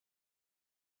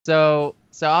So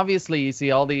obviously you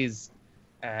see all these.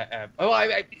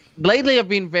 Lately I've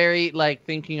been very like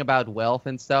thinking about wealth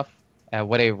and stuff,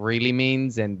 what it really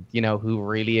means, and who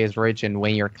really is rich, and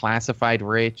when you're classified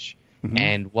rich,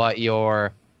 and what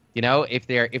your, if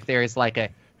there is like a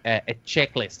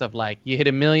checklist of like you hit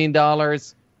 $1 million,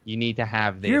 you need to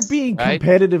have this. You're being right?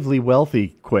 competitively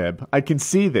wealthy, Queb. I can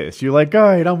see this. You're like, all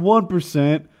right, I'm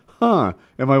 1%. Huh?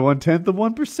 Am I 1/10 of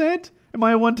 1%? Am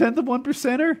I a 1/10 of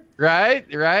 1%er?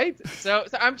 Right. So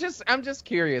I'm just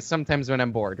curious sometimes when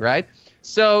I'm bored, right?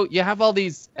 So you have all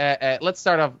these. Let's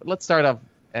start off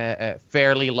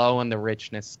fairly low on the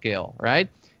richness scale, right?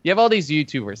 You have all these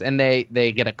YouTubers, and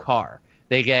they get a car,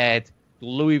 they get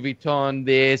Louis Vuitton,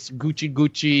 this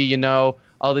Gucci,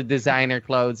 all the designer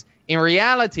clothes. In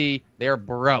reality, they're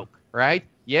broke, right?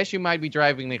 Yes, you might be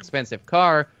driving an expensive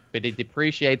car, but it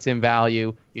depreciates in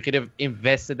value. You could have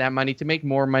invested that money to make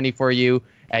more money for you.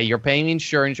 You're paying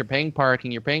insurance, you're paying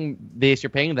parking, you're paying this, you're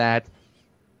paying that.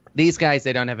 These guys,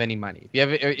 they don't have any money.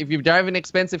 If you drive an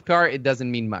expensive car, it doesn't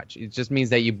mean much. It just means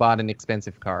that you bought an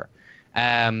expensive car.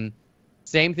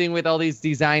 Same thing with all these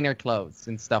designer clothes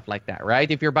and stuff like that, right?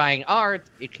 If you're buying art,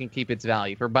 it can keep its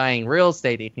value. If you're buying real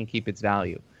estate, it can keep its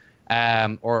value,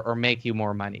 or make you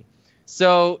more money.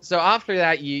 So after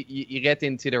that, you get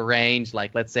into the range,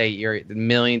 like let's say you're $1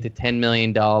 million to $10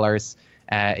 million.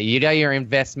 You got your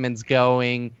investments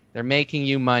going. They're making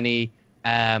you money.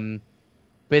 But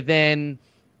then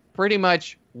pretty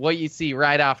much what you see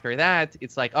right after that,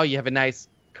 it's like, oh, you have a nice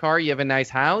car, you have a nice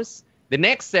house. The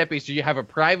next step is you have a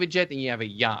private jet and you have a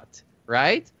yacht,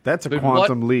 right? That's a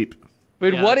quantum leap.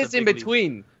 But what is in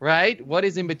between, right? What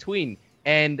is in between?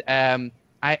 And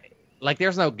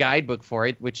there's no guidebook for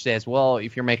it, which says, well,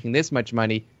 if you're making this much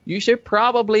money, you should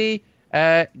probably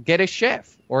get a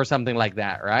chef or something like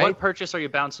that, right? What purchase are you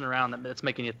bouncing around that's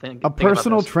making you think? A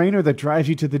personal trainer that drives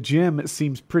you to the gym, it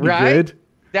seems pretty good.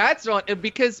 That's not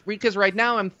because right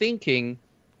now I'm thinking,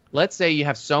 let's say you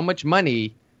have so much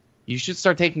money, you should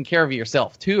start taking care of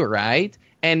yourself too, right?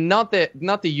 And not the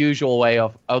usual way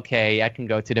of, okay, I can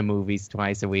go to the movies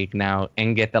twice a week now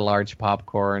and get the large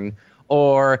popcorn,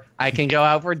 or I can go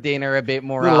out for dinner a bit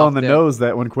more often. On the nose,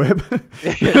 that one, Quib.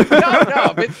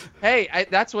 No, but hey,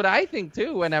 that's what I think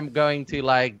too when I'm going to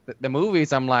like the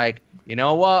movies. I'm like, you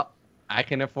know what? I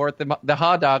can afford the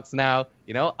hot dogs now.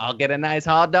 I'll get a nice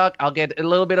hot dog. I'll get a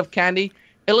little bit of candy,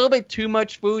 a little bit too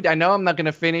much food. I know I'm not going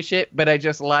to finish it, but I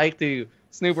just like to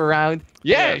snoop around.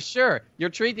 Yeah, sure. You're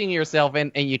treating yourself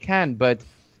and you can, but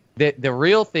the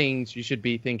real things you should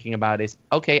be thinking about is,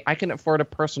 okay, I can afford a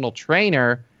personal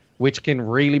trainer, which can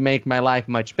really make my life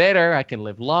much better. I can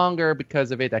live longer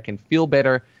because of it. I can feel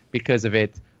better because of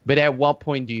it. But at what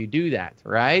point do you do that,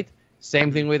 right?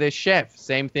 Same thing with a chef.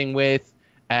 Same thing with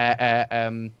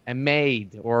a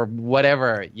maid or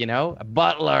whatever, a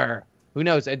butler, who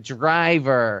knows, a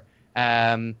driver.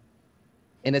 And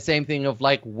the same thing of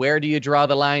like, where do you draw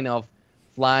the line of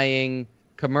flying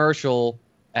commercial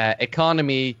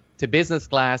economy to business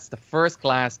class, to first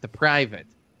class, to private,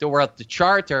 to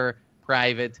charter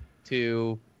private,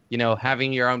 to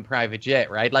having your own private jet,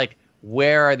 right? Like,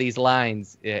 where are these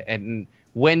lines, and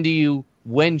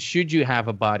when should you have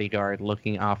a bodyguard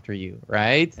looking after you,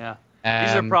 right? Yeah,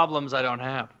 these are problems I don't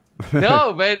have.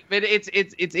 No, but it's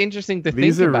interesting to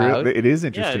think about. It is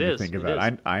interesting to think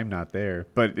about. I'm not there,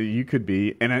 but you could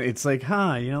be, and it's like,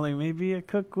 like maybe a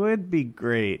cook would be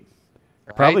great.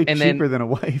 Right? Probably cheaper than a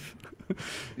wife.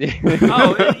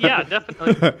 Oh yeah,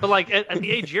 definitely. But like at the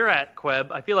age you're at,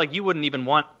 Queb, I feel like you wouldn't even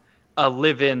want a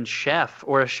live-in chef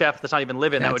or a chef that's not even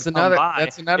live-in that would come by.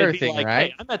 That's another thing, like,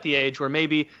 right? Hey, I'm at the age where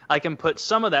maybe I can put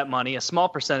some of that money, a small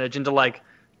percentage, into like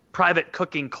private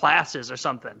cooking classes or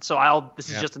something. So this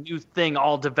is just a new thing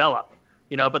I'll develop,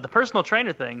 But the personal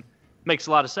trainer thing makes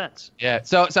a lot of sense. Yeah.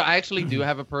 So I actually do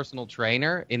have a personal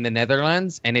trainer in the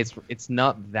Netherlands, and it's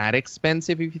not that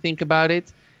expensive if you think about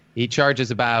it. He charges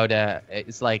about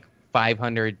it's like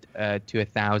 500 to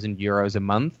 1,000 euros a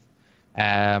month.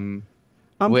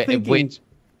 I'm thinking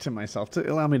to myself,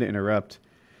 allow me to interrupt.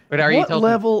 But what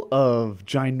level of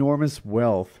ginormous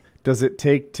wealth does it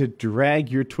take to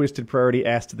drag your twisted priority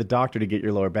ass to the doctor to get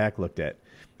your lower back looked at?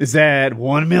 Is that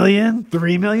 1 million,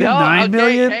 3 million, 9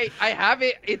 million? Hey, I have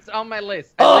it. It's on my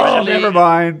list. Never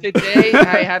mind. Today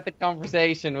I had the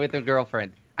conversation with a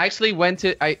girlfriend. I actually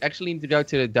need to go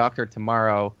to the doctor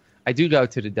tomorrow. I do go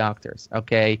to the doctors,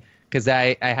 okay? Because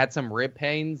I had some rib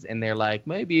pains, and they're like,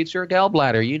 maybe it's your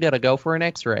gallbladder. You got to go for an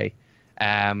X-ray.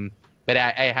 But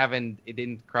I haven't. It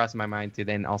didn't cross my mind to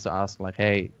then also ask, like,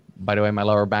 hey, by the way, my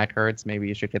lower back hurts. Maybe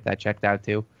you should get that checked out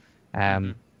too.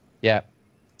 Yeah.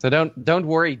 So don't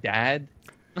worry, Dad.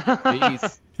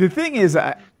 Please. The thing is,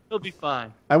 He'll be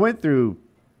fine. I went through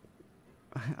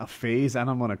a phase. I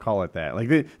don't want to call it that. Like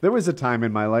there was a time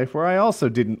in my life where I also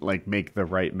didn't like make the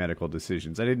right medical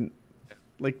decisions. I didn't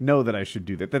like know that I should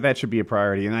do that should be a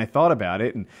priority. And I thought about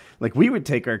it, and like we would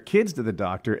take our kids to the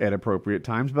doctor at appropriate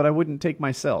times, but I wouldn't take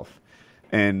myself.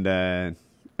 And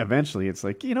eventually, it's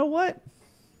like, you know what?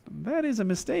 That is a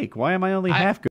mistake. Why am I only half good?